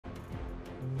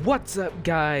What's up,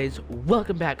 guys?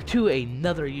 Welcome back to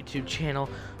another YouTube channel.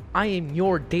 I am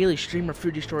your daily streamer,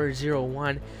 Fruit Destroyer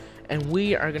 01, and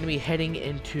we are going to be heading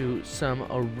into some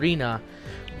arena.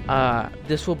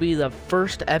 This will be the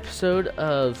first episode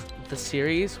of the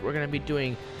series. We're going to be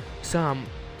doing some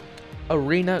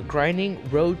arena grinding.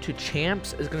 Road to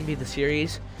Champs is going to be the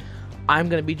series. I'm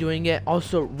going to be doing it.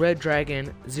 Also, Red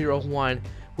Dragon 01,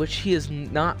 which he is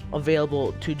not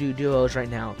available to do duos right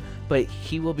now, but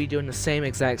he will be doing the same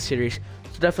exact series.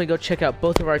 So definitely go check out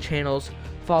both of our channels.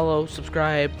 Follow,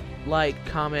 subscribe, like,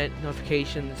 comment,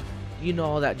 notifications, you know,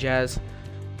 all that jazz.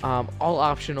 All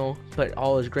optional, but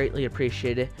all is greatly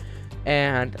appreciated.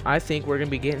 And I think we're going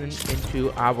to be getting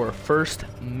into our first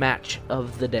match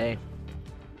of the day.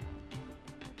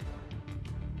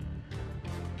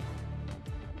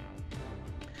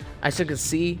 As you can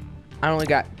see, I only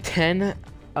got 10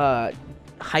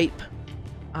 hype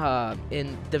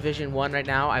in Division 1 right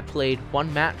now. I played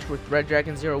one match with Red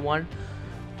Dragon 01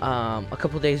 a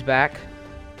couple days back.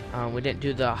 We didn't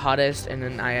do the hottest, and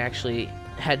then I actually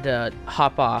had to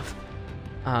hop off.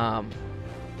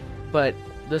 But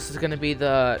this is going to be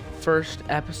the first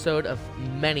episode of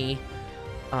many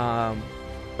of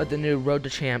the new Road to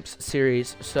Champs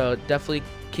series, so definitely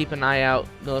keep an eye out,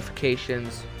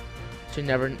 notifications, to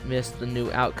never miss the new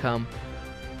outcome.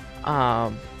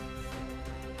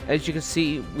 As you can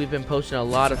see, we've been posting a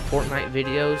lot of Fortnite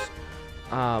videos.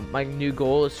 My new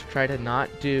goal is to try to not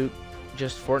do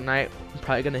just Fortnite. I'm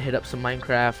probably gonna hit up some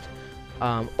Minecraft.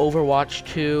 Overwatch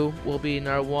 2 will be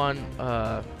another one.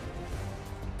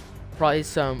 Probably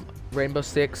some Rainbow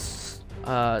Six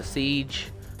Siege,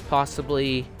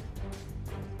 possibly.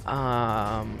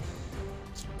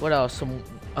 What else? Some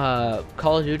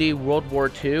Call of Duty World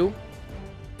War II.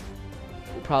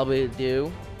 We'll probably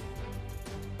do.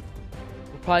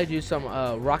 We'll probably do some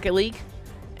Rocket League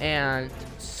and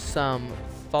some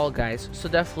Fall Guys. So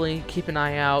definitely keep an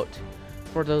eye out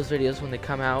for those videos when they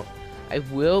come out. I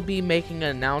will be making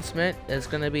an announcement. It's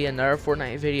going to be another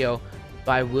Fortnite video,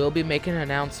 but I will be making an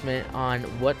announcement on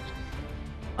what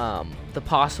the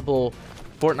possible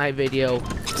Fortnite video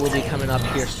will be coming up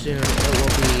here soon. It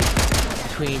will be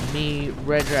between me,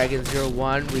 Red Dragon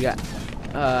 01. We got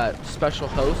special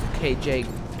host KJ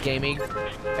Gaming.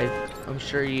 I'm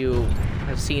sure you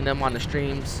have seen him on the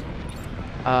streams.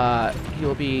 He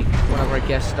will be one of our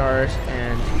guest stars,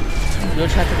 and you'll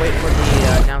just have to wait for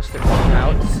the announcement to come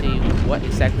out to see what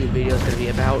exactly the video is going to be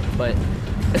about. But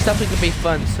it's definitely going to be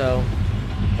fun, so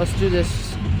let's do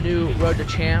this new Road to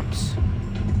Champs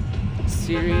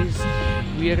series.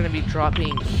 We are going to be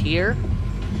dropping here.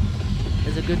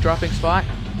 Is a good dropping spot.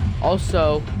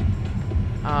 Also,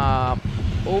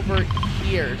 over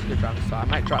here is a good dropping spot. I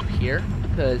might drop here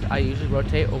because I usually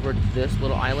rotate over to this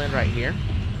little island right here.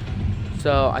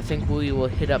 So I think we will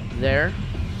hit up there.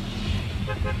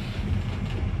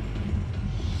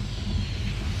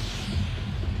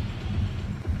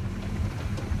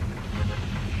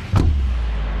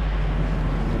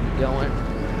 Going.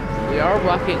 We are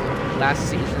rocking last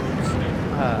season's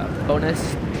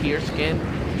bonus tier skin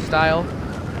style.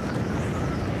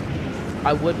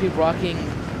 I would be rocking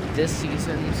this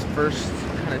season's first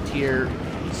kind of tier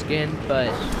skin, but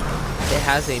it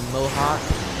has a mohawk,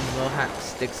 and mohawk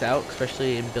sticks out,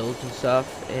 especially in builds and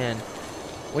stuff. And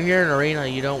when you're in an arena,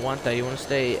 you don't want that. You want to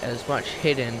stay as much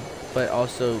hidden, but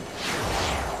also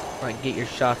like get your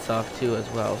shots off too as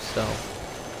well. So,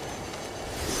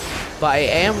 but I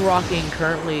am rocking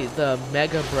currently the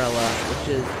Mega Umbrella, which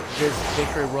is this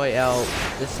Victory Royale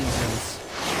this season's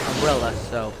umbrella.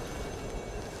 So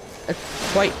it's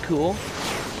quite cool.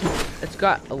 It's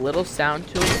got a little sound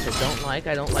to it, which I don't like.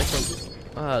 I don't like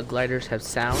when gliders have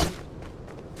sound,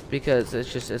 because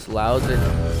it's loud and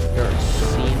they're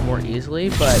seen more easily.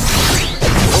 But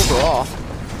overall,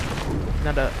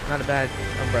 not a bad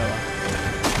umbrella.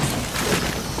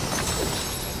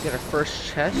 Get our first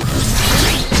chest.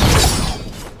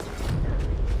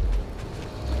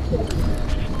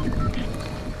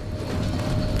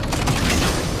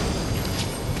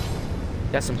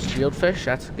 Got some shieldfish.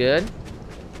 That's good.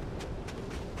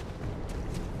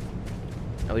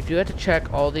 Now we do have to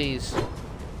check all these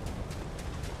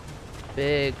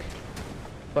big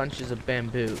bunches of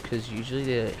bamboo, because usually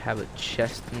they have a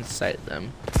chest inside of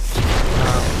them.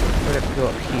 We're gonna go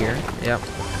up here. Yep.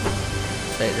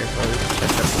 Say there's always a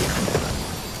chest up here.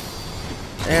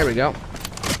 There we go.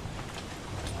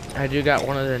 I do got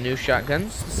one of the new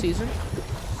shotguns this season,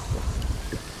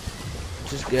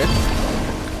 which is good.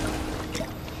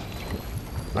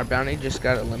 Our bounty just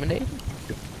got eliminated.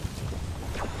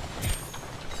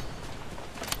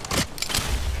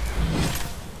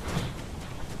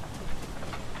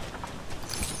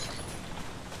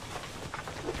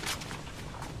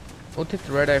 We'll take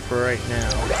the red eye for right now.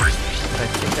 I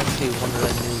think I see one of the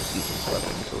new season's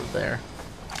weapons over there.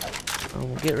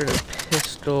 We'll get rid of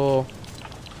pistol.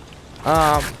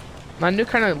 My new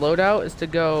kind of loadout is to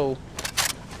go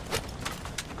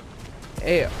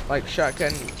like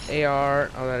shotgun, AR.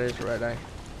 Oh, that is red eye.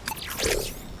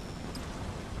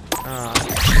 I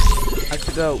like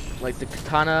to go like the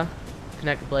katana,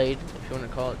 connect blade, if you want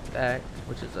to call it that,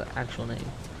 which is the actual name.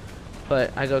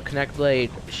 But I go connect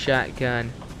blade,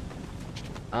 shotgun,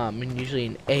 and usually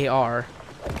an AR,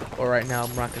 or right now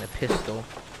I'm rocking a pistol.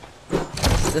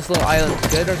 This little island's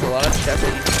good. There's a lot of chests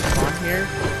that you can spawn here,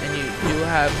 and you do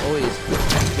have always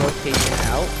rotation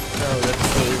out, so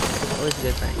that's always a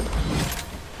good thing.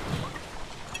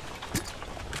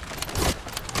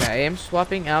 Okay, I am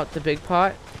swapping out the big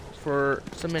pot for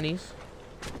some minis.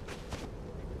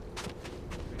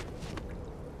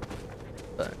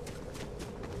 But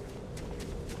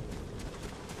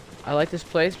I like this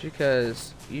place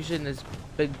because usually in these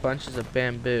big bunches of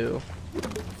bamboo,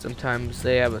 sometimes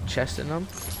they have a chest in them.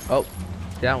 Oh,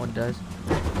 that one does.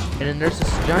 And then there's this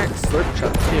giant slurp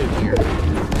truck too here.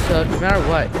 So no matter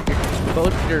what,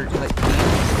 both your like you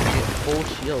get full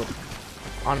shield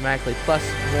automatically, plus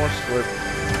more slurp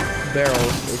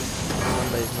barrels if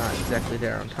somebody's not exactly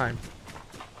there on time.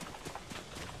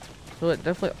 So it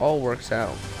definitely all works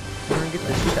out. We're gonna get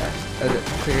this chest as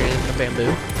it's clearing the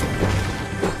bamboo.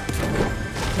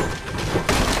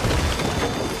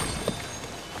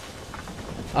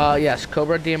 Yes,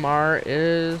 Cobra DMR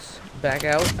is back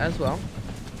out as well.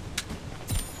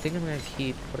 I think I'm gonna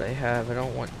keep what I have. I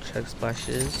don't want chug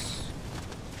splashes.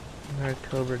 Another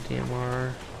Cobra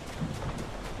DMR.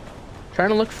 Trying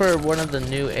to look for one of the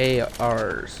new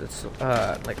ARs. It's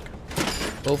like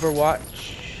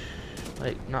Overwatch,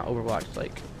 like not Overwatch,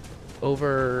 like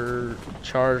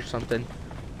Overcharge something.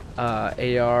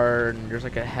 AR, and there's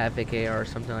like a Havoc AR or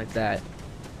something like that.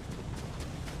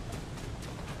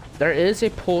 There is a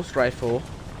pulse rifle,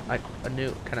 like a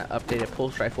new kind of updated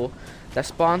pulse rifle that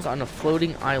spawns on a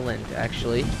floating island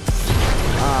actually.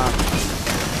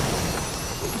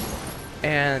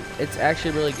 And it's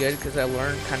actually really good because I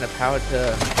learned kind of how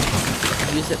to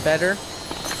use it better.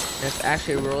 And it's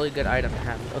actually a really good item to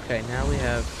have. Okay, now we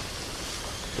have,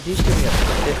 if these give me a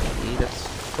 50, that's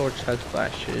 4 chug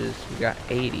splashes. We got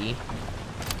 80.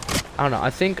 I don't know,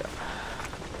 I think,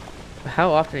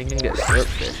 how often you can get slurp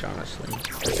fish, honestly,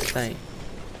 that's the thing.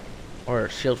 Or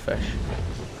shield fish.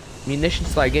 Munition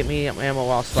slide, get me ammo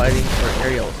while sliding, or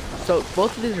aerials. So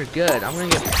both of these are good. I'm gonna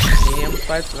get medium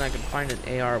slides so that I can find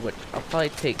an AR, which I'll probably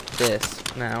take this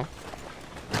now.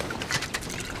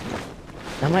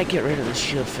 I might get rid of the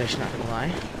shield fish, not gonna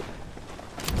lie.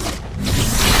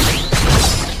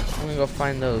 I'm gonna go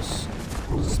find those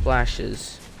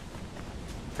splashes.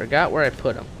 Forgot where I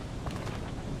put them.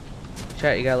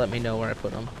 Chat, you gotta let me know where I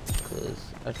put them.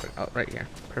 Oh, right here.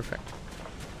 Perfect.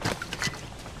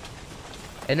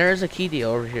 And there's a key deal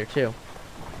over here too.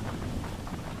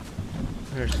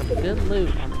 There's some good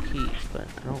loot on the keys, but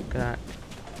I don't got.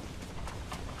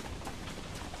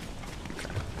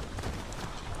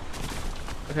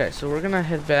 Okay, so we're gonna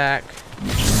head back to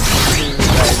the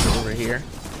guys over here.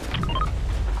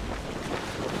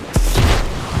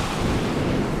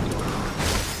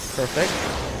 Perfect.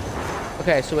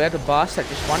 Okay, so we have the boss that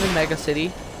just spawned in Mega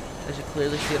City, as you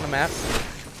clearly see on the map.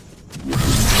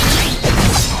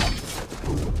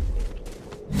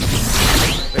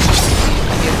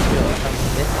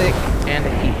 Mythic and a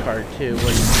heat card too,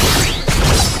 where you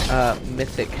can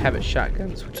Mythic Havoc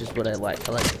shotguns, which is what I like.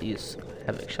 I like these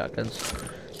Havoc shotguns.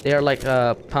 They are like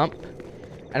a pump,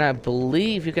 and I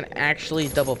believe you can actually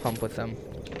double pump with them.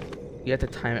 You have to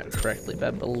time it correctly, but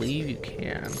I believe you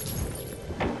can.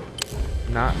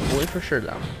 Not fully for sure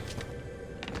though.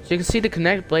 So you can see the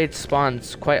Connect Blade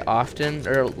spawns quite often.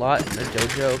 There are a lot in the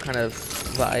dojo kind of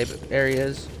vibe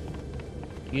areas.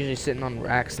 Usually sitting on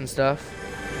racks and stuff.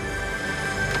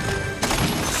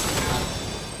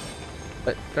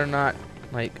 But they're not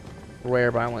like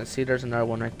rare by one. See, there's another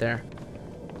one right there.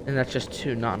 And that's just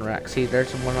 2 not on rack. See,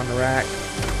 there's one on the rack.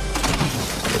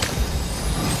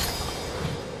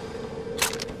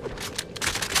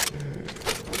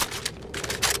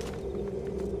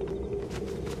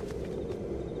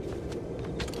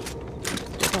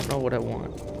 I don't know what I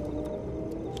want.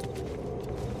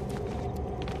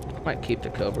 Might keep the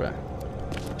Cobra.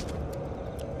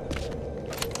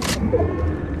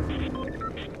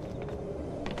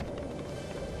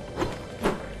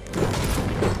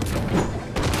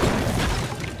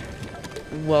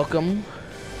 Welcome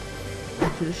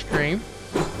to the stream.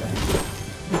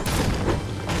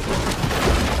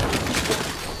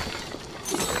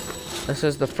 This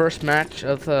is the first match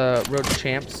of the Road to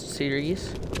Champs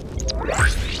series.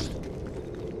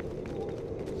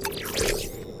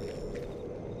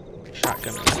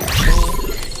 Shotgun.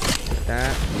 Like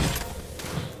that.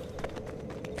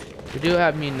 We do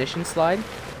have munition slide,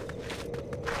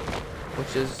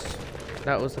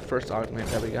 that was the first augment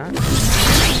that we got.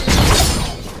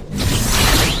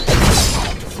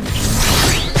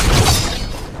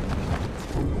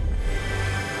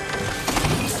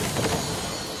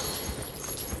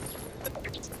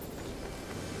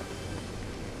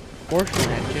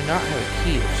 Fortunately, I do not have a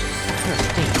key, which kind of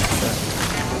stinks, but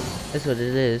that's what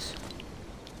it is.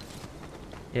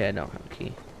 Yeah, I don't have a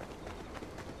key.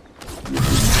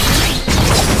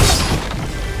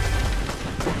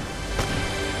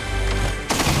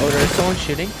 Oh, there's someone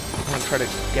shooting. I'm gonna try to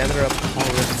gather up all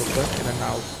of this real quick, and then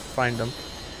I'll find them.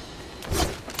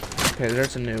 Okay,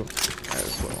 there's a new.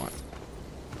 That's what I want.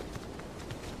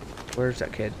 Where's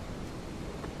that kid?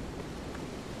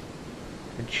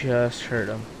 I just heard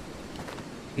him.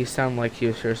 He sounded like he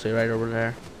was seriously right over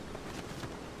there.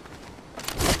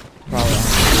 Probably on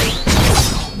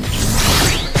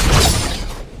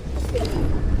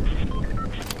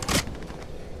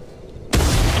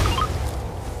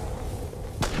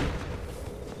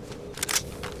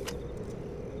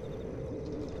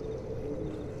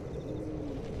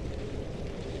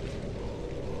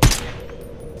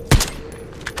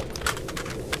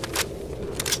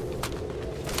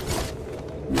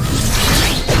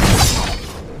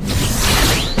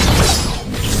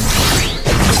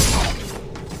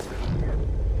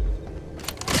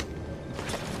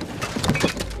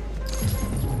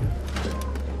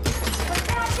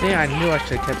yeah, I knew I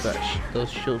should have kept those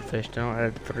shield fish down. I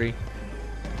had 3.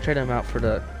 Trade them out for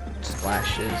the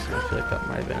splashes. I feel like that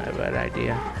might have been a bad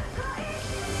idea.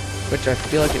 Which I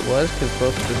feel like it was, because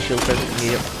both of the shield fish can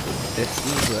get up to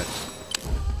 50, but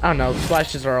I don't know.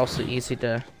 Splashes are also easy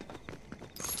to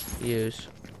use.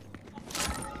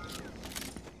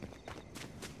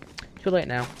 Too late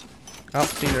now. Oh,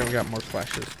 see there, we got more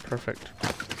splashes. Perfect.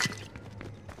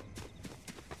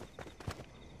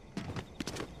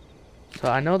 So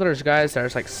I know there's guys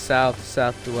that's like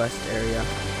southwest area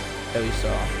that we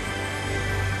saw.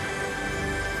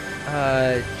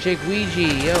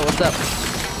 Jigweegee, yo, what's up?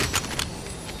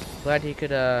 Glad you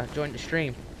could join the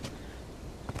stream.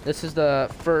 This is the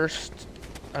first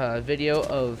video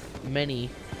of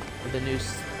many of the new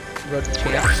Road to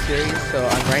Champs series. So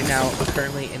I'm right now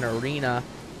currently in Arena,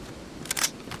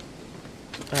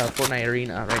 Fortnite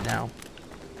Arena right now,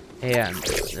 and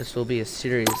this will be a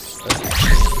series of.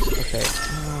 Okay.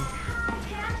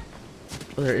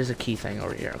 Well, there is a key thing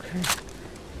over here. Okay.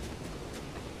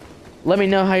 Let me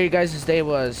know how you guys' day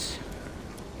was.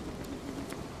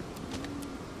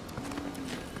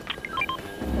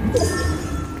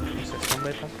 Is there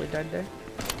somebody possibly died there?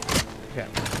 Okay.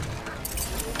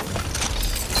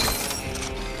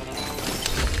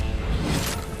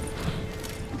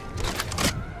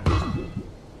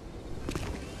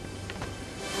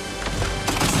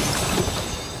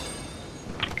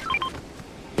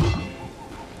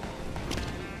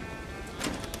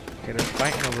 Okay, they're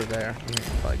fighting over there. I'm gonna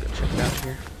probably go check it out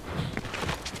here.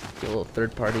 Get a little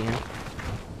third party in.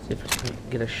 See if I can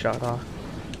get a shot off.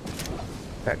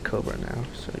 That Cobra now,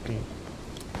 so we can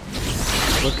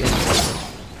look into it.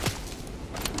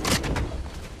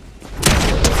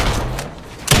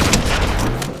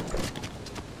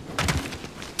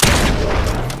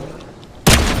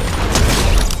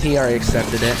 He already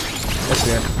accepted it. That's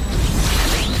good.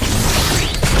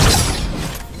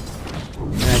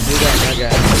 And I do got my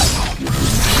guy.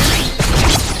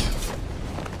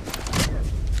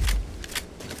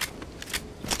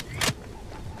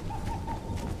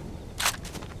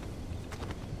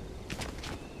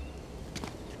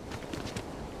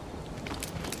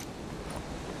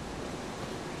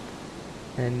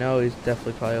 And no, he's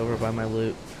definitely probably over by my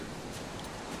loot.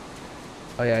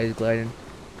 Oh yeah, he's gliding.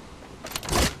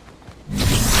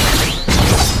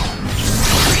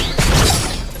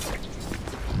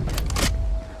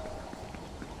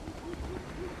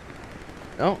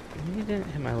 Oh, he didn't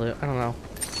hit my loot. I don't know.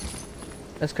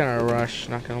 That's kind of a rush,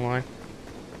 not gonna lie.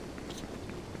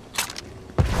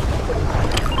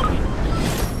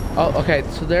 Oh, okay,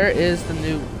 so there is the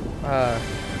new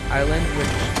island, which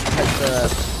has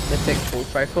the mythic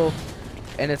pulse rifle,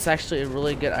 and it's actually a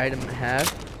really good item to have.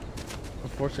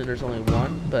 Unfortunately, there's only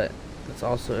one, but it's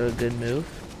also a good move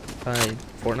by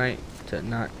Fortnite to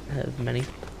not have many.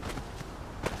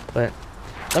 But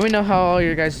let me know how all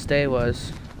your guys' day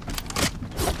was.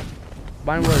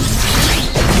 Mine was,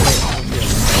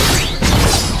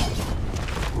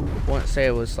 I wouldn't say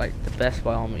it was like the best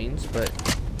by all means, but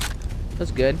it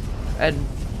was good. Add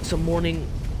some morning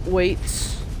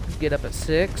weights. Get up at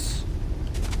 6.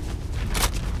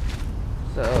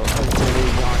 So hopefully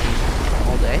yawning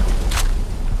all day.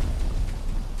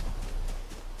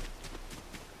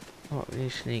 Oh, we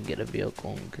just need to get a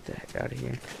vehicle and get the heck out of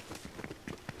here.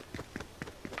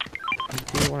 I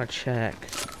do want to check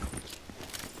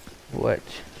what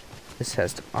this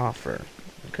has to offer.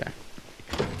 Okay.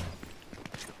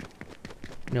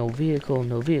 No vehicle,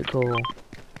 no vehicle.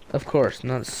 Of course,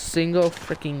 not a single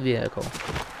freaking vehicle.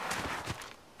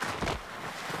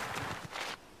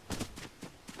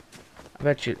 I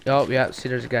bet you. Oh yeah, see,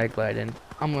 there's a guy gliding.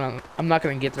 I'm not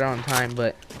gonna get there on time,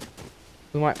 but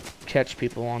we might catch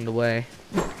people on the way.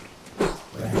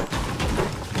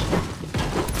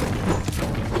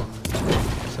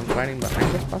 Some fighting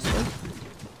behind us, possibly.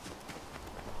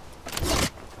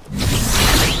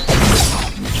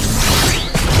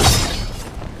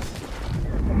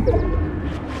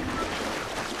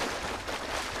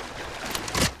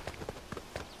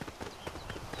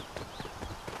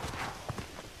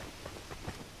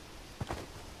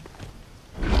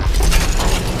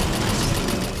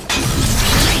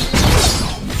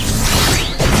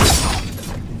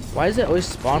 Why does it always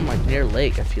spawn like near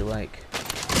lake, I feel like?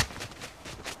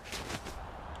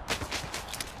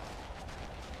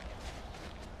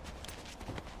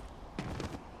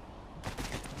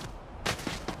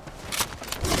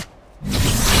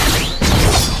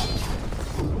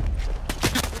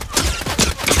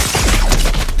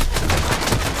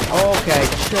 Okay,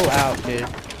 chill out, dude.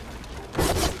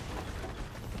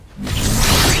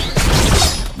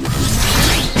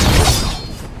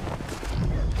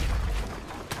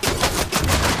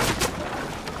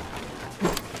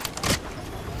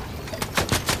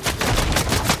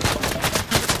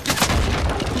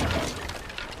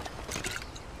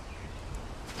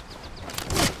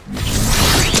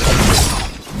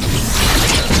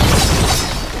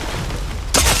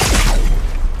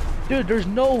 Dude, there's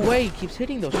no way he keeps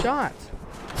hitting those shots.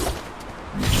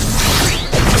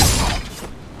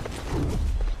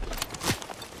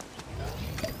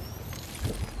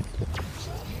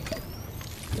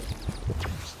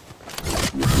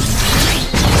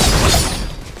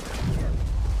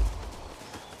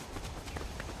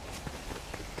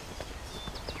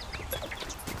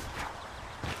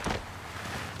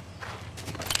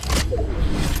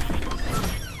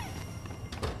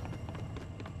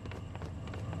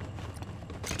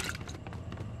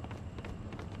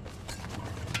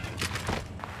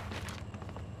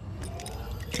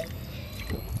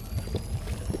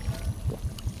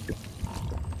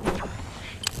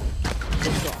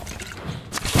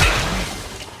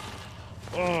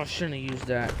 Oh, I shouldn't have used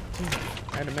that.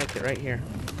 I had to make it right here.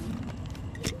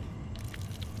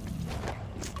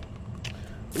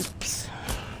 Oops.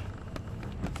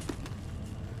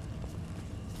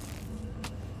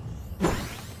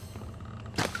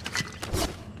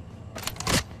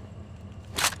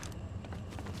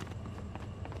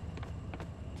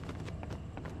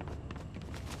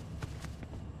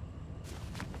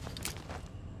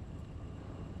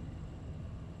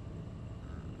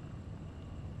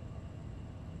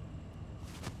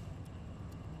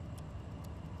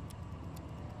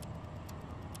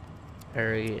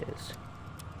 There he is.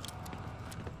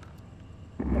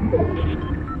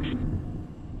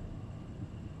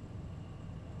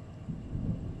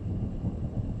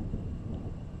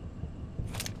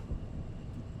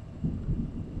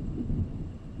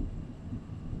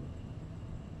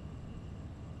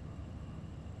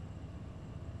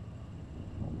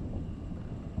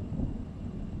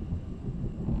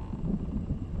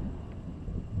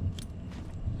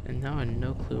 And now I have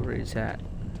no clue where he's at.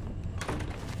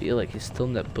 I feel like he's still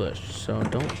in that bush, so I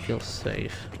don't feel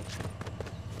safe.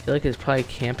 I feel like he's probably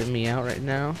camping me out right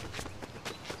now.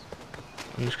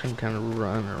 I'm just gonna kind of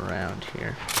run around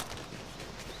here.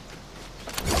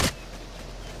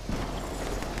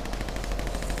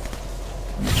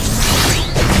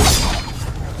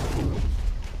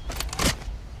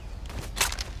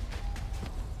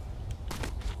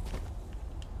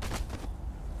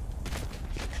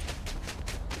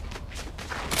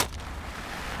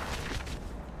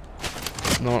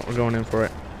 No, we're going in for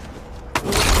it.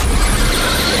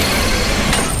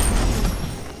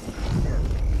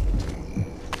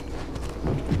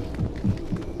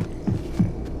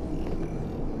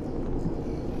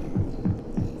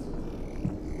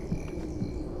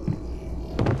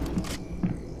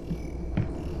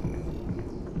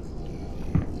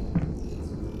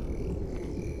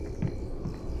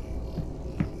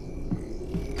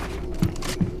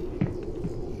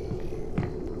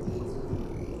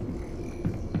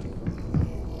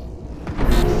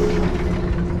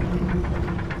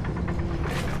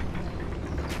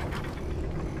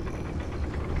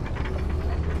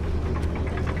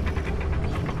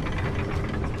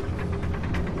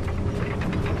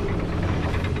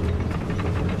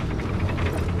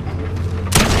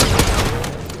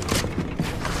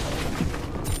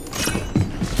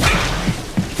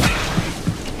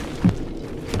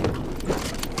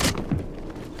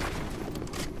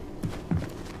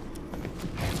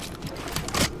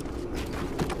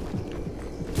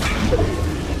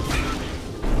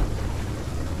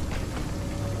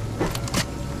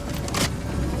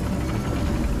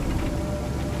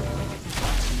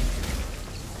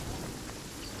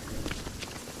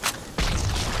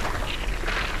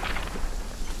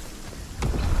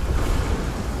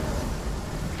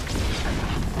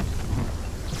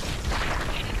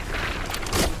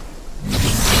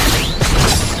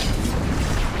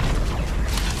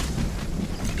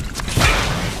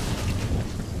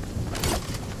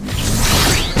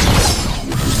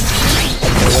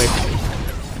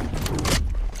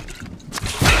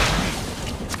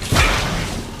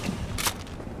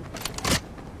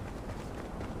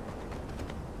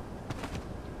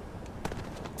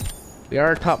 We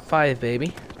are top 5,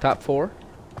 baby. Top 4.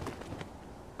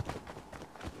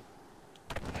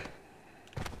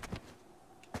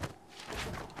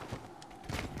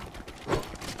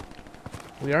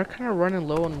 We are kind of running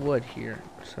low on wood here,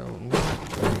 so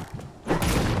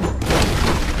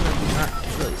not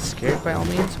really scared by all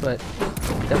means, but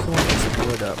definitely want to get some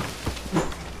wood up.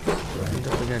 I'm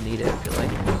definitely gonna need it, I feel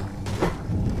like.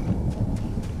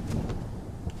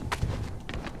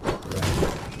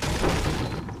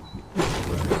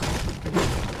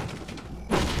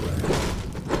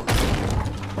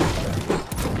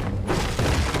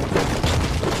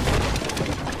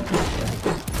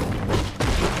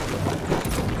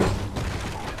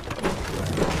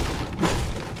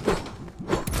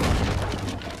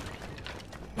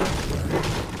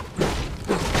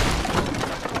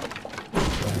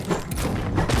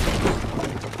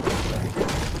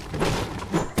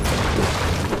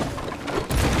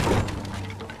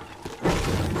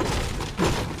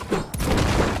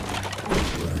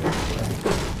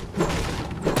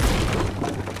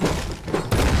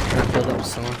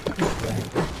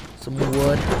 Some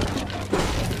wood.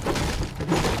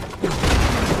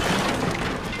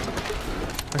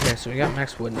 Okay, so we got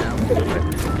max wood now.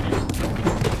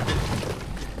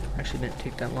 Actually didn't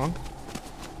take that long.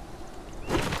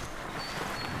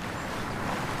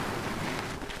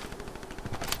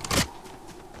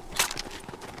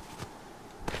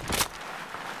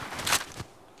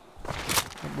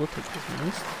 We'll take this at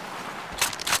least.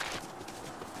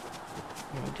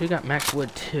 We do got max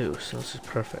wood too, so this is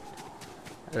perfect.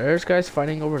 There's guys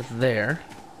fighting over there,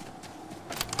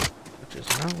 which is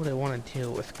not what I want to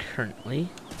deal with currently.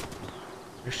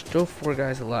 There's still 4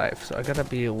 guys alive, so I gotta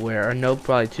be aware. I know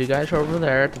probably 2 guys are over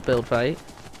there at the build fight,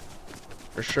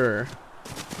 for sure.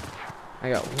 I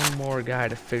got one more guy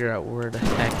to figure out where the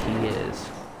heck he is.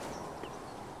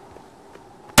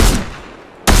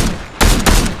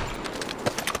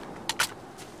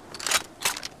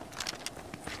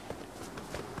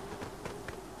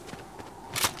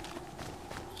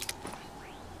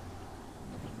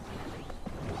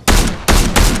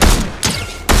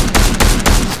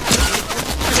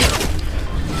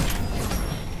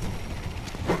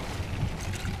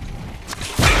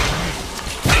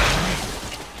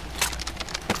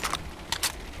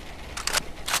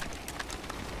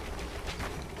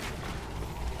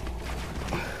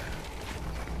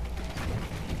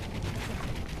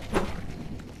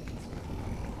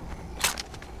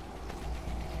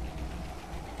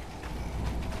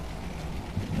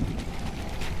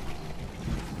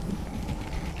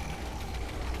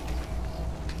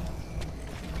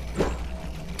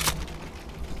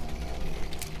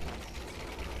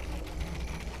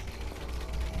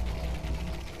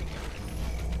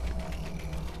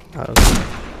 Okay.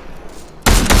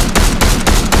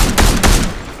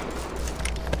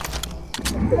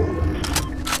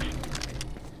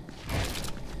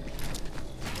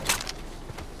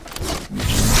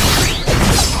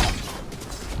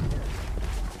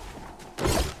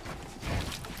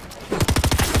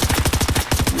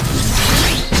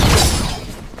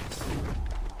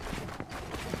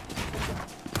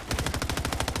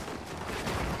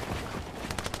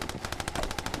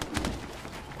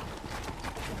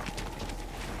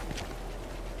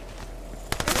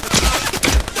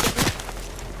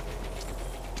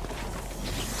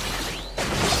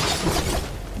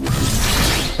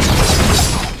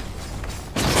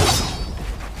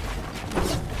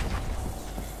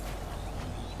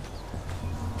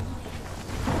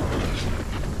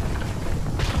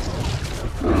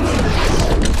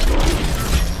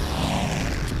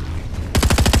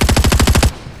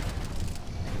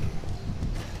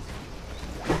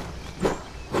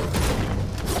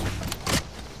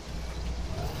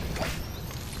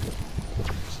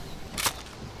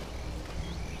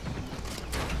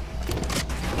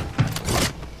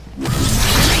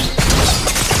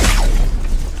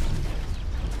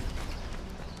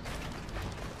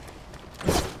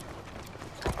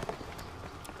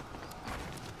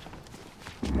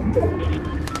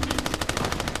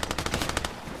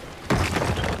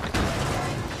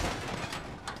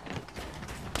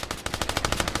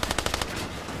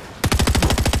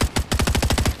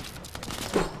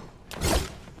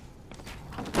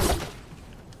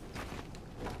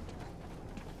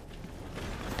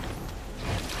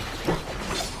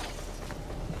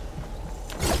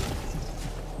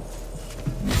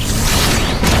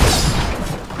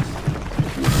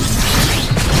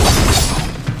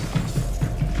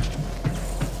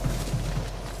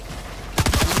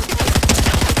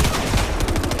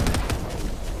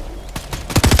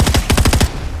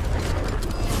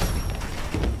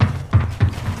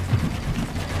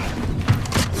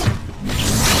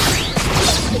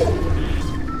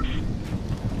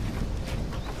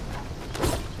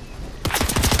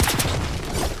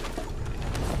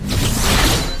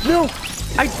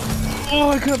 Oh,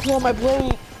 I couldn't pull my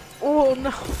blade. Oh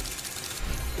no.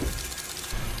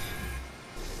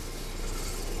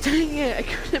 Dang it, I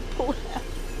couldn't pull it out.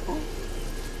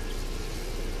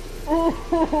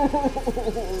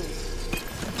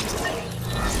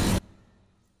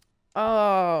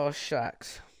 Oh,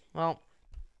 shucks. Well,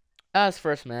 that was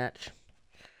first match.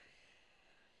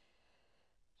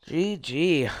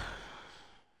 GG.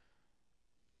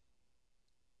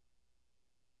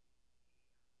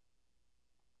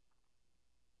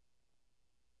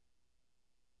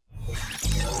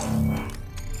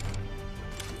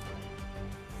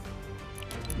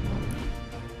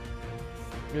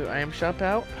 New item shop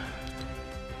out.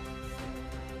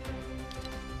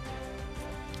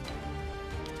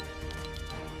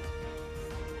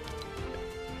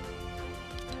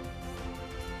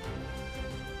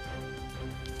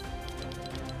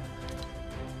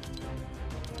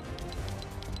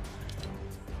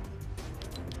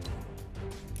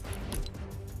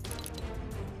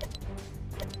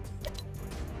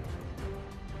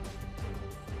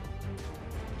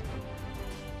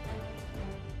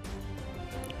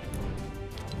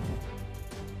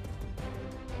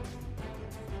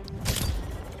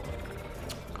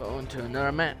 Go into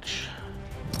another match.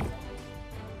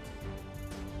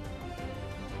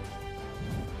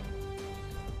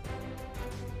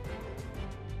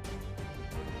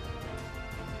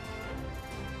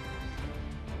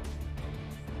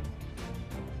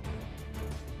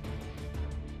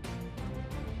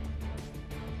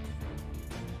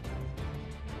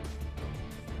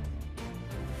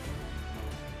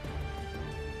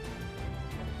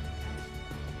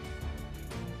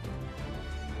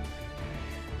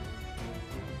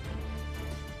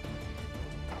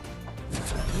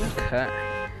 Okay.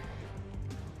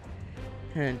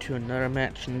 Heading to another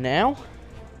match now.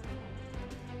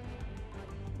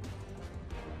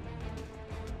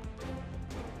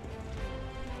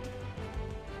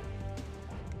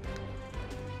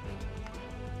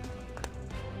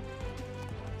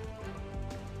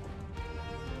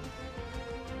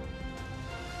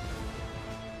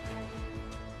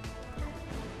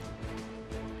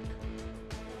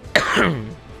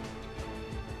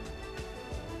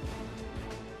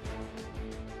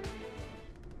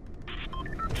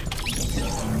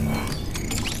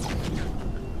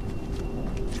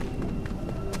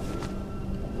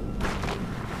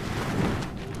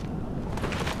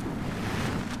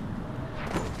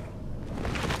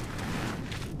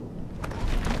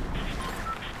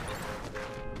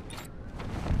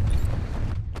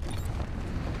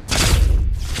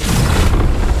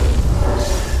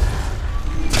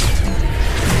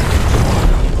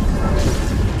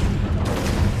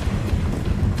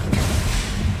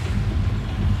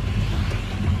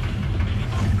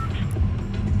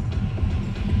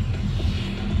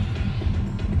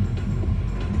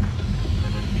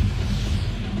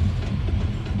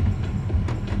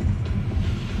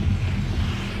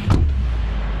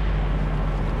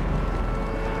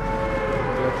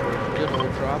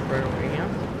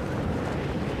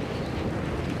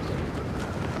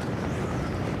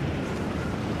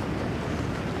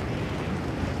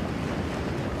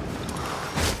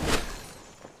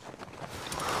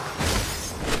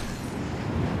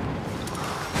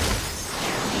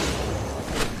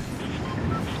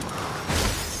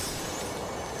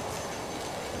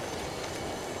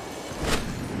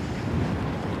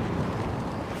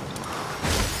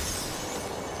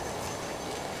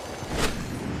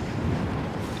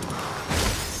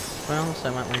 Well, so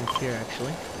I might land here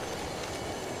actually.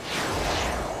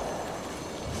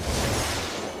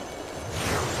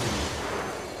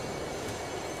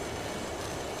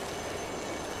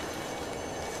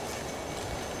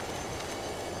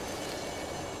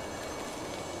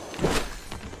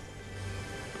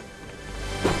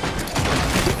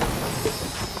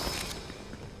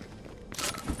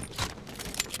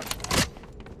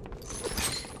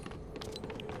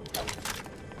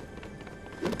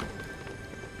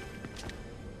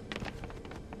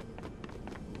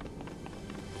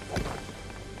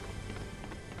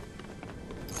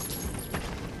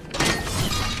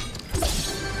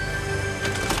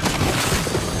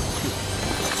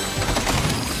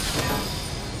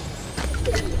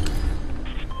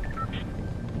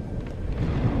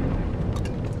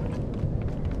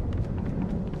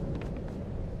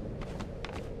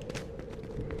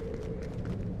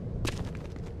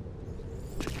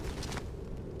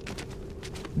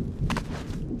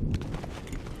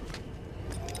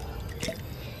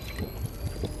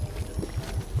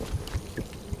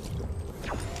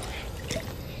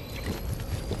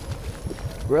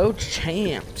 Road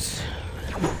Champs.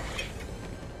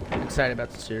 I'm excited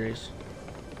about the series.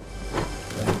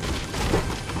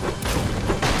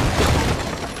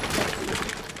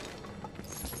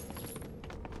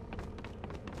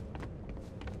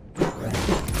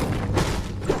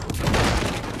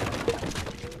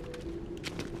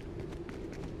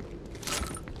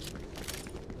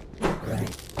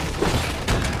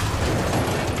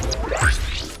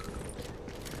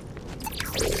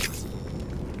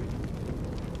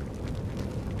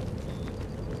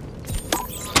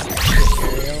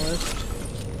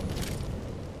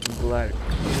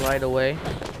 right away.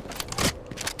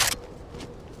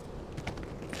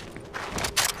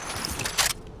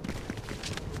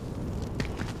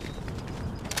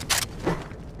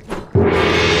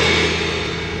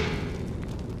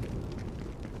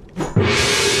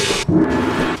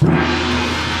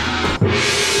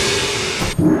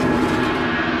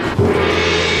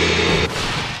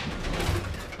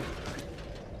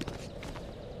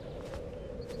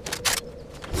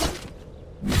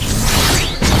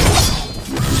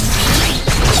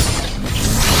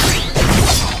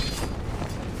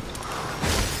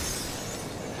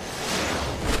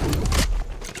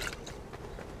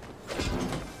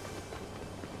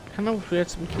 I know if we had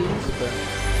some keys, but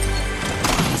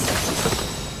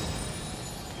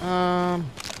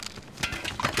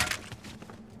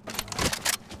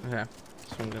okay,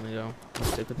 so I'm gonna go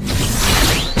stick with these.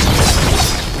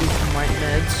 Do some light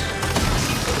meds.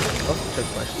 Also took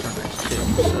by Starnice too,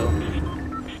 so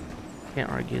can't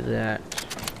argue that.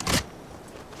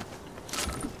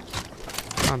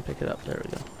 Come on, pick it up. There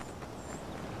we go.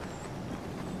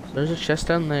 There's a chest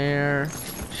down there.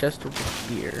 Chest over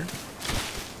here.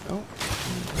 Oh,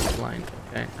 blind.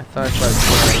 Okay, I thought if I was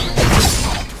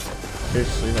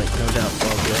seriously, like, no doubt,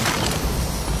 all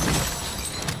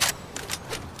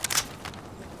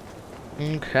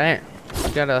good. Okay,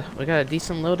 we got a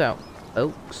decent loadout,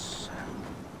 folks.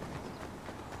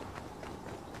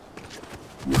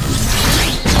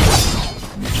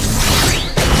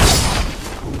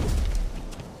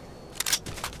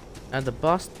 Now the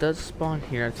boss does spawn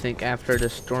here, I think, after the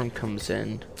storm comes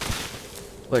in.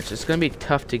 Which is gonna be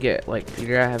tough to get. Like,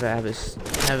 you're gonna have a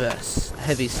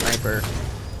heavy sniper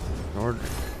in order to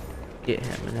get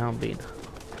him, and now I'm being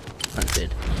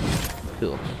hunted.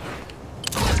 Cool.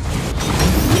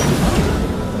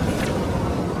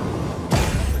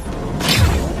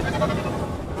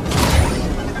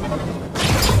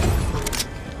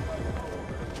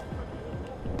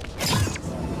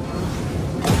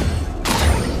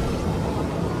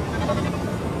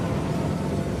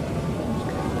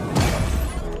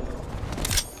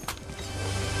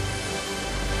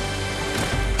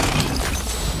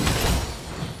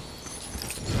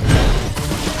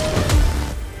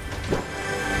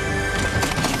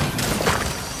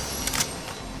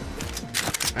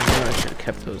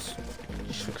 Kept those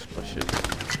fixed bushes.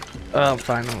 Oh,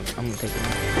 fine. I'm gonna take them.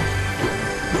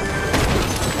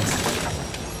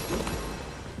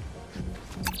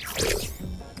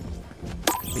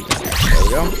 There we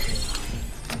go.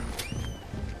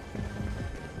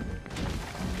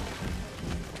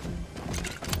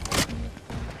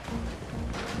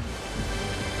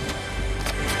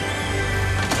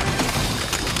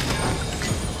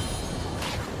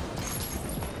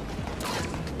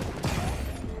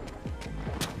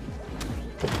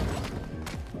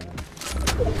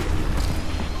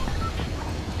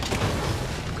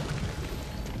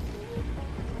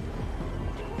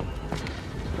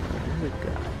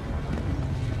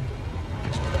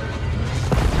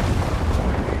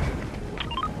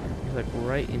 Like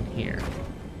right in here.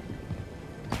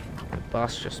 The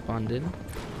boss just spawned in.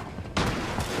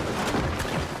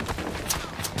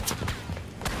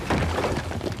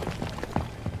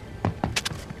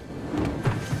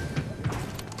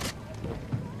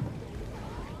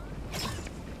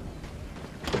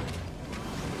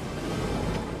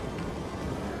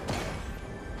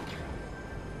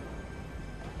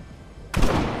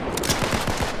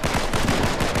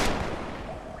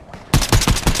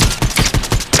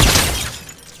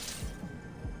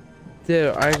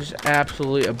 Dude, I just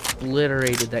absolutely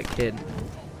obliterated that kid.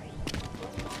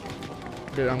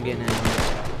 Dude, I'm getting in on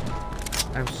it.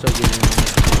 I'm so getting in on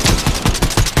it.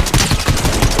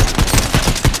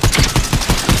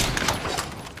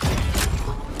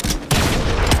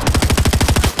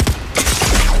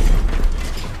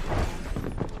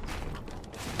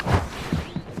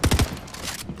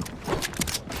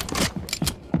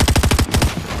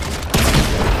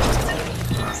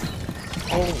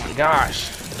 Oh my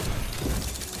gosh.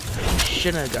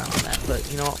 Shouldn't have gotten that,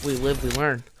 but you know what? We live, we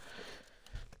learn.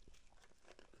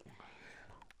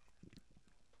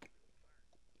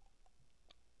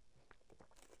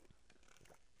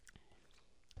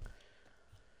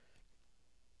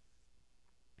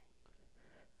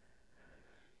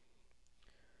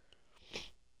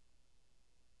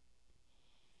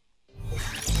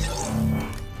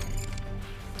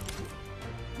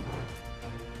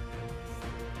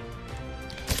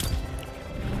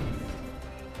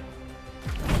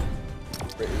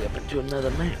 Ready up into another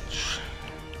match.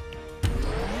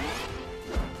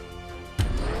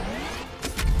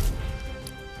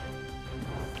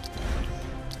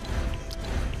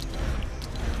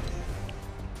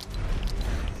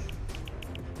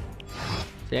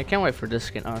 See, I can't wait for this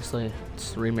skin, honestly.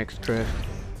 It's Remix Drift.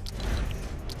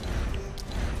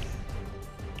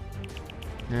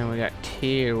 And we got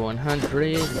tier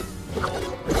 100.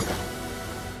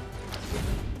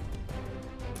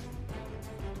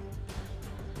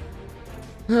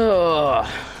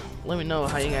 Oh, let me know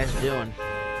how you guys are doing.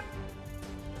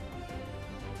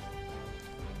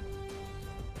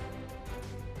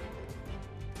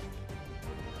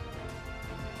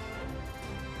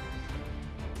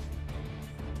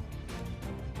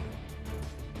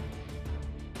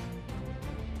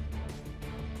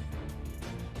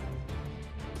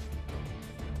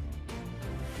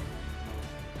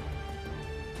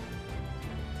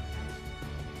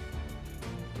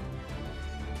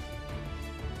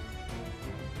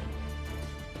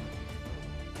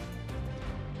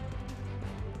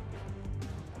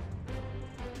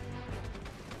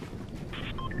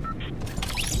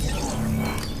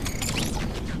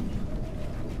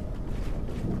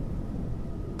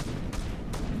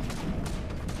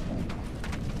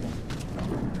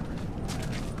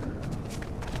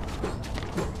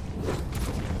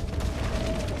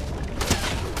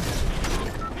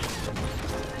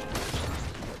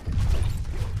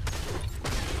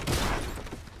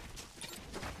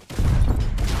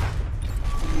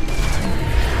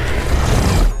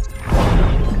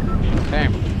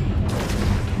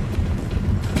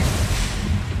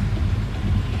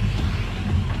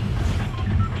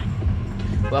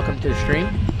 Welcome to the stream.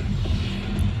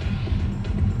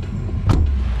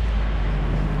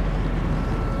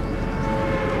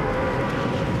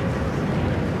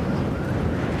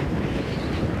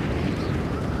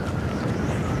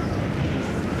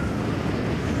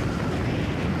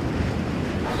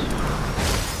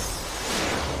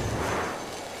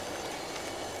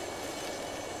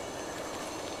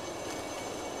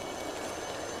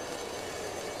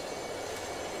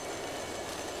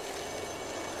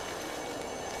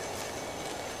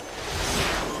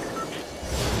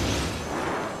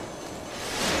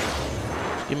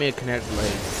 Give me a connect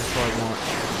blade. That's what I want.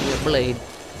 Give me a blade.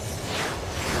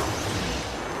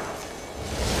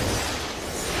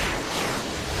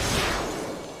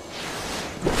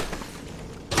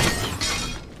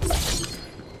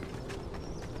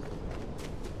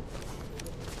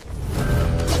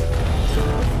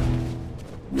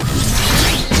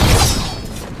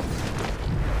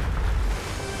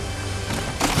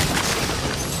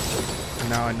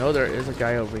 Now I know there is a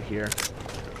guy over here.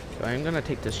 So I'm gonna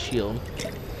take this shield.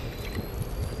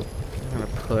 I'm gonna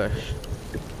push.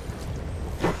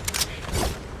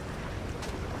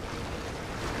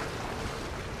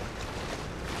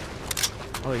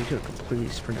 Oh, you could completely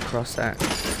sprint across that.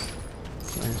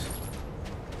 Nice.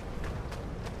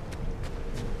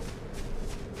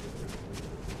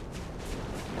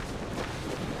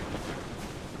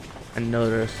 I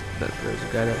noticed that there's a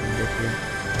guy that went here.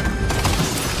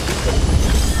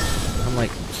 I'm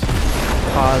like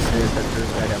positive that there's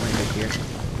a guy that landed here.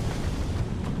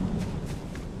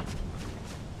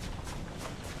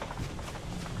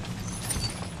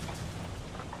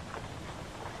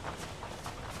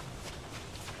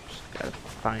 Just gotta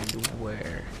find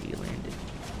where he landed.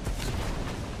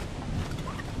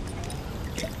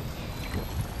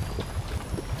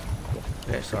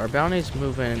 Okay, so our bounty's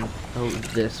moving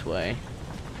this way.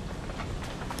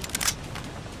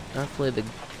 Definitely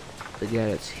the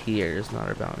guy that's here is not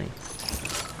our bounty.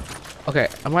 Okay,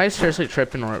 am I seriously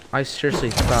tripping, or I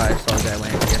seriously thought I saw a guy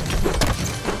land here?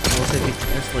 It looks like he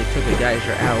instantly took a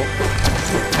geyser out.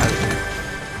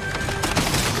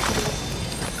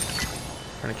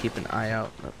 Trying to keep an eye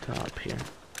out up top here.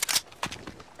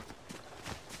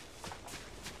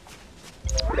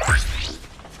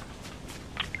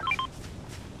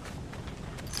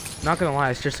 Not gonna lie,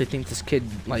 I seriously think this kid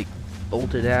like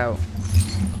bolted out.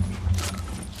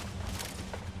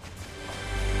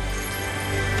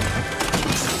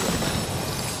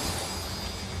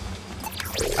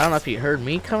 I don't know if he heard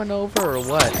me coming over or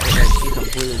what, but like, he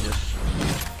completely just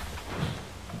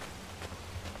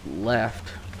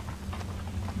left.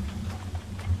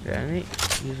 Yeah, I need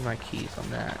to use my keys on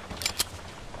that.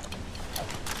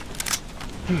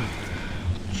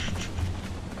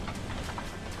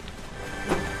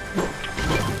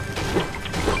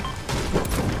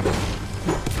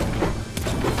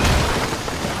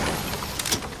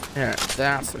 Yeah,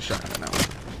 that's the shot I know.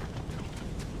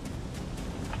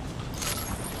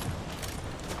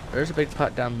 There's a big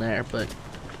pot down there, but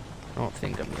I don't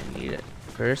think I'm gonna need it.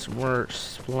 There's more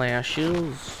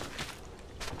splashes.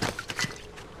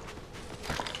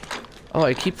 Oh,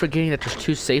 I keep forgetting that there's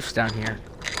 2 safes down here.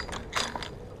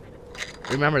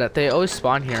 Remember that they always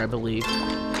spawn here, I believe.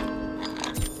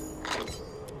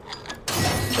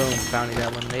 Boom. bounty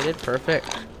got eliminated.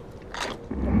 Perfect.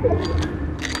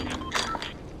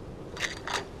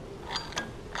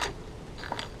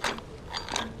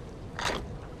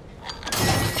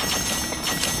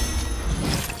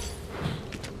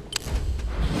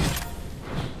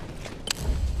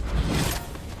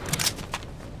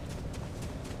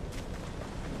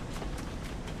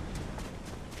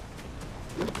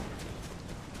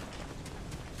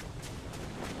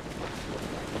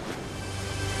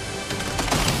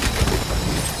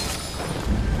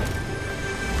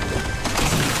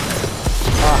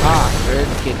 Aha, there is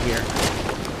a kid here.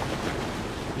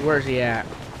 Where's he at?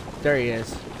 There he is.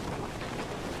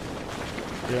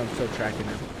 Dude, I'm still tracking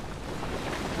him.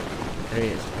 There he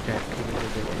is. Okay, keep it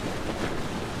moving.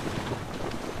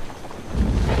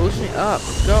 Boost me up.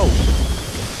 Let's go.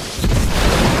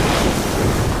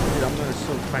 Dude, I'm gonna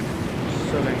so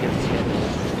gonna get this kid.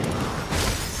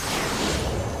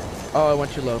 Oh, I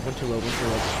went too low. Went too low. Went too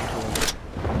low. Went too low.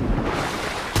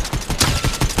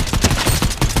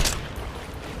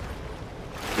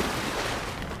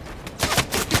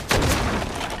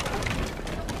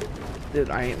 Dude,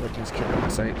 I ain't letting this kid in my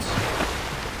sights.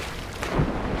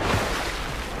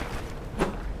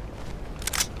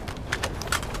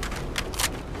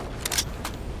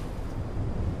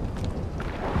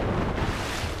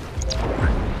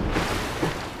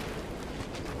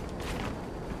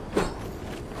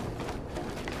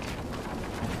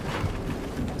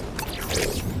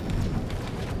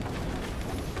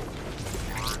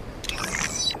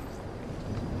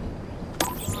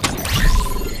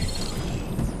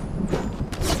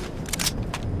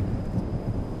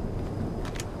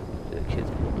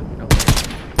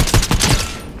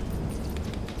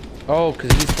 Oh,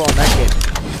 because he's falling that kid.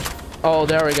 Oh,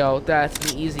 there we go.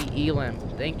 That's an easy elim.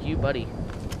 Thank you, buddy.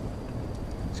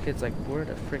 This kid's like, where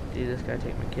the frick did this guy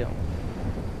take my kill?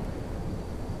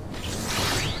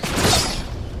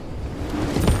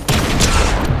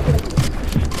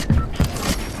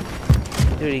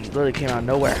 Dude, he literally came out of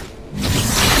nowhere.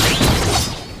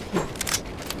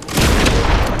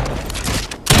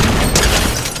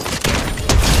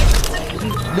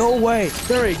 No way.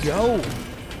 There we go.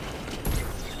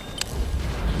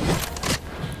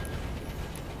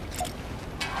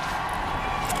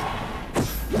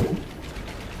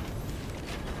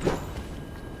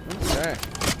 Okay.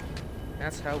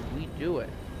 That's how we do it.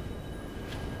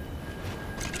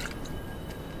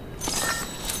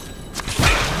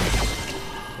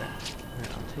 Okay.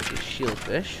 I'll take a shield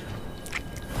fish.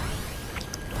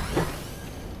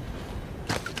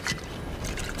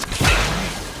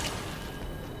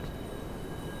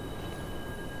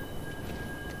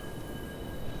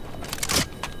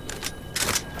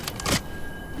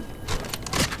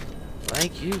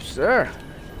 Thank you, sir.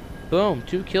 Boom,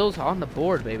 2 kills on the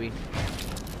board, baby.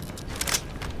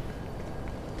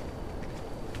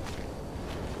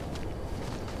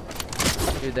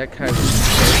 Dude, that guy was so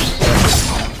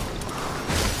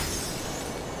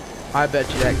I bet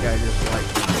you that guy just like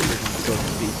freaking go to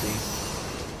BC.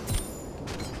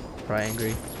 Probably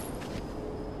angry.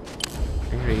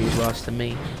 Angry he lost to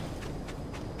me.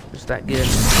 Just that good.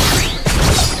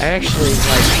 Actually,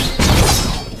 like,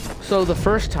 so the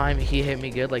first time he hit me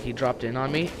good, like he dropped in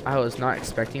on me, I was not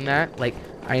expecting that. Like,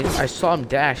 I saw him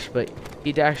dash, but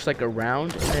he dashed like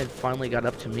around and then finally got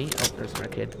up to me. Oh, there's my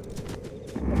kid.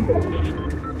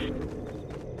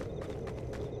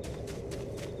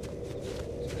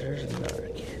 There's another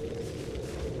kid.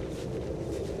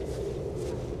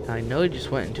 Now, I know he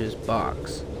just went into his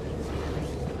box.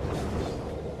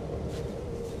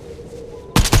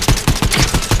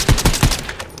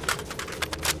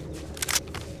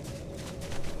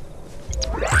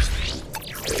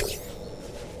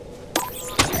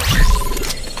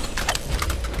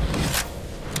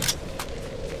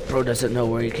 Bro doesn't know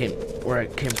where I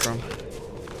came from.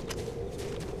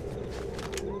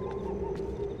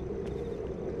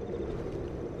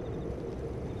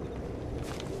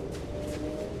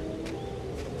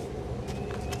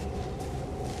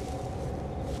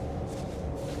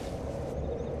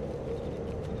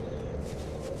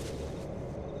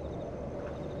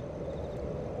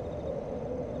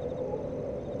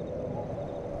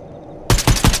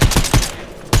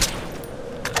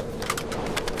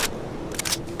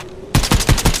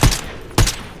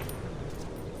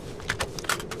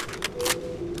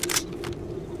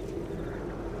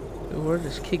 Where'd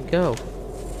this kid go?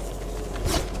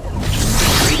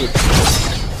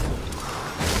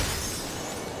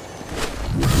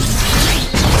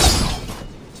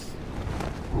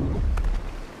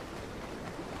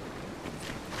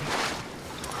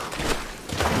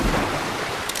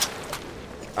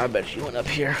 I bet she went up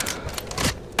here.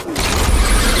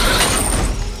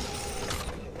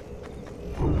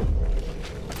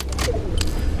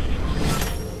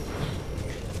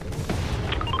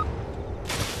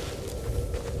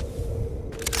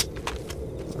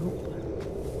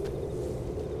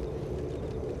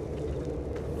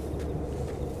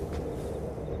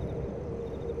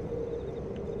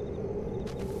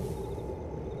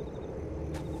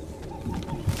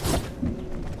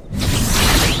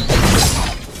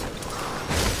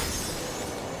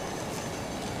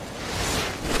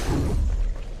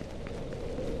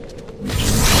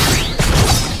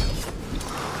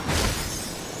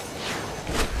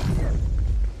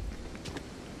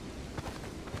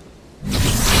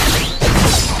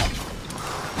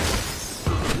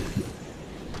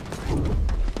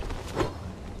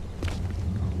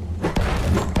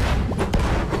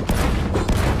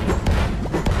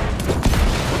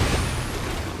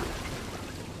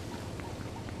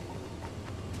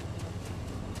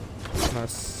 a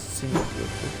single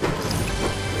vehicle.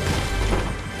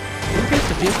 In case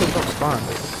the vehicles don't spawn.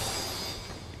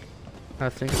 I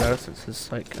think about it since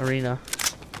it's like arena.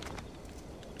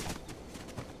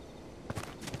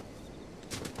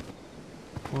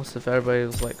 Almost if everybody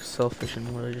was like selfish and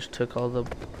really just took all the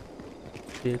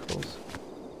vehicles.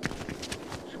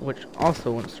 Which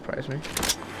also wouldn't surprise me.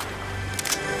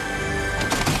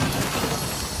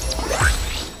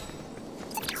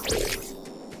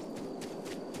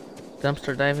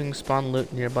 Dumpster diving, spawn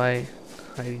loot nearby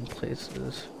hiding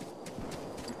places.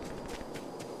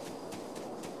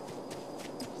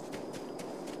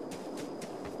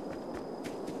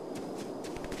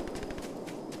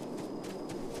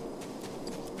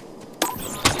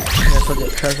 Guess I'll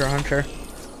get treasure hunter.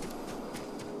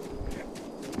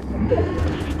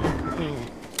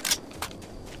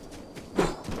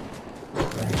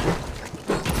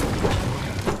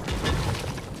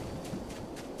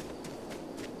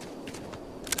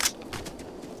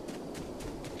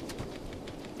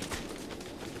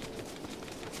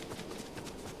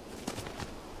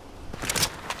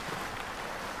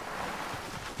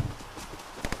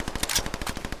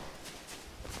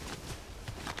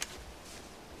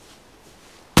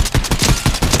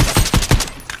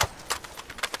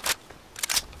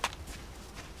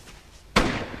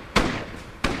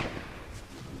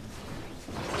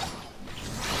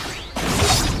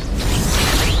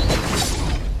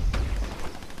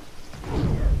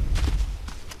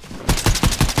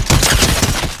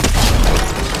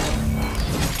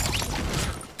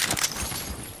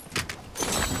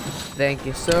 Thank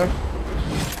you, sir.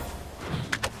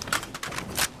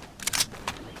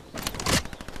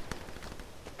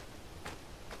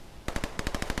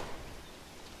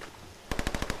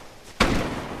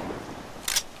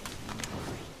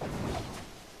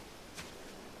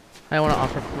 I want to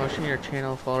offer promotion to your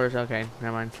channel followers. Okay,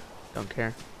 never mind. Don't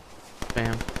care.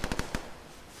 Bam.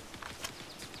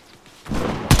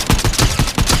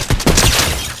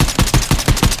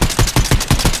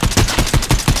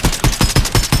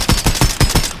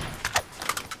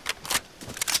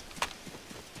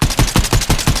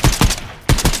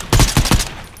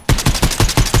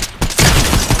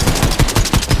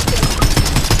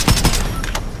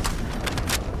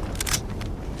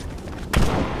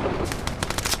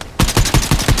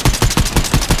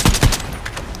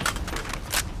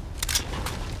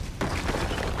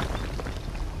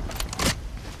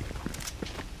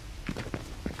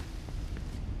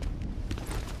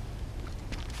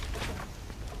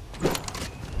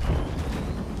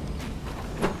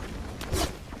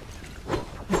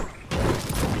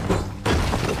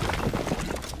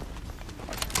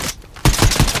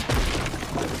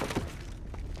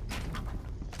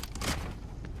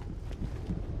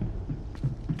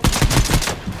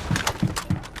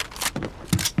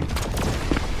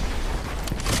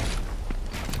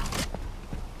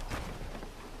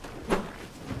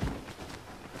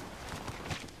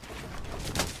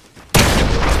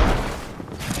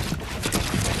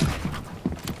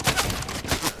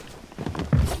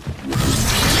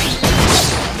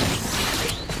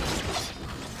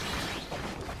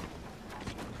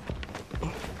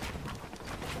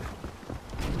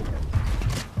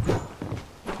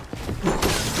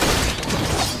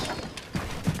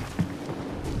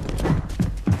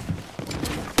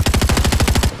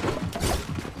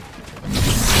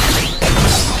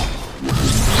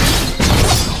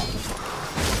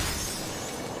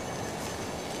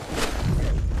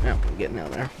 Getting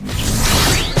out there.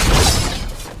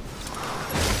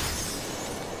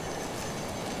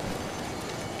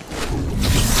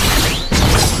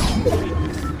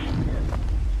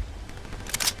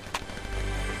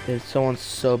 Dude, someone's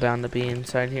so bound to be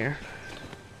inside here.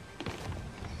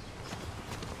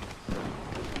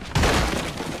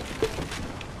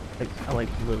 Like, I like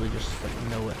literally just like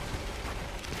know it.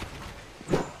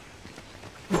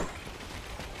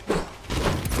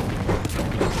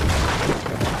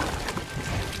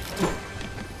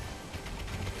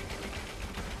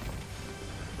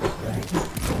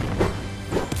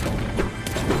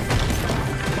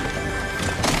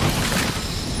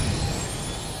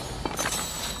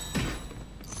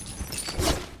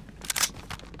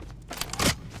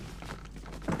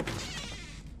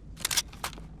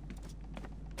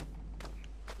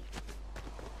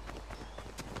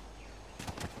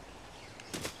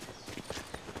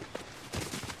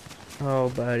 Oh,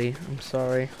 buddy, I'm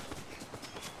sorry,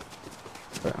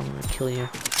 but I'm gonna kill you.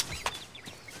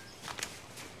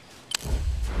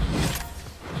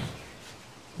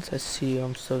 Once I see you,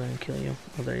 I'm still gonna kill you.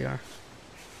 Oh, there you are.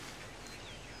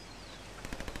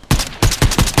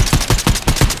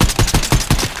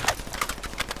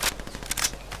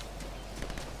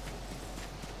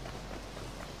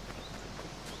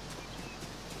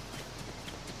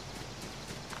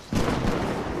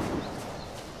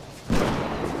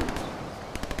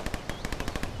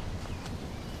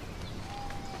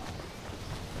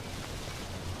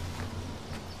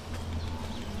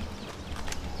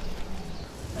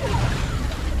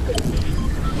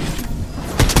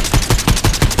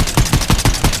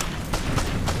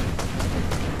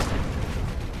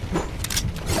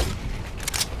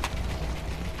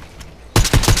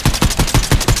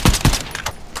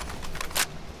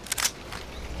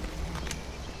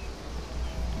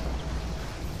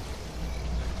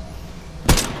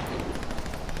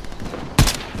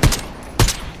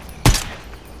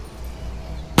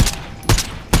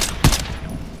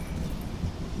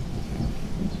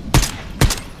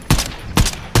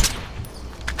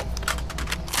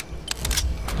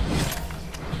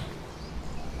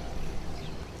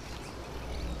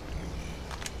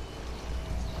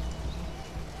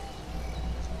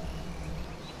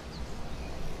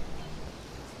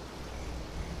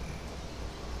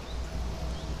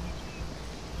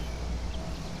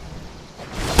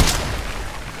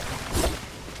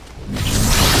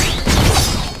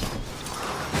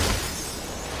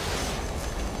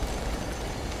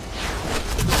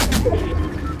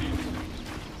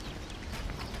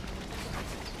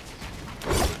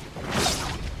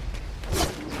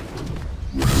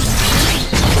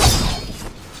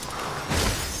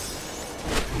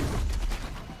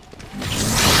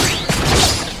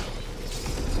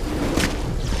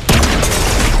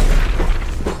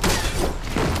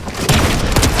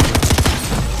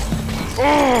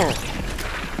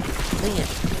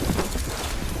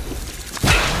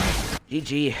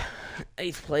 GG.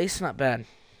 8th place, not bad.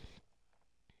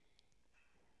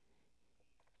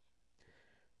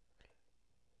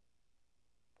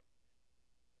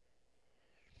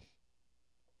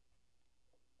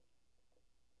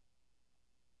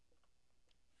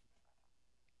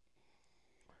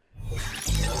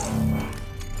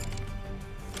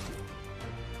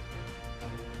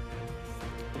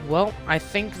 Well, I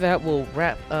think that will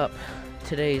wrap up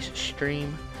today's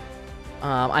stream.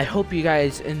 I hope you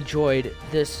guys enjoyed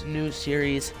this new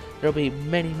series. There'll be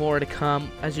many more to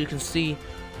come. As you can see,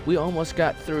 we almost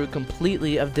got through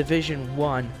completely of Division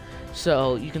 1.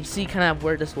 So you can see kind of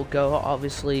where this will go.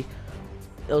 Obviously,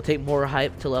 it'll take more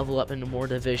hype to level up into more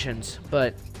divisions.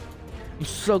 But I'm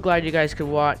so glad you guys could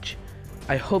watch.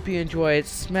 I hope you enjoyed.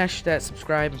 Smash that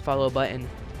subscribe and follow button.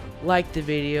 Like the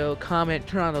video, comment,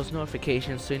 turn on those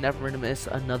notifications so you never miss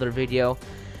another video.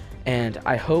 And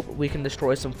I hope we can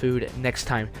destroy some food next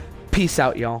time. Peace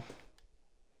out, y'all.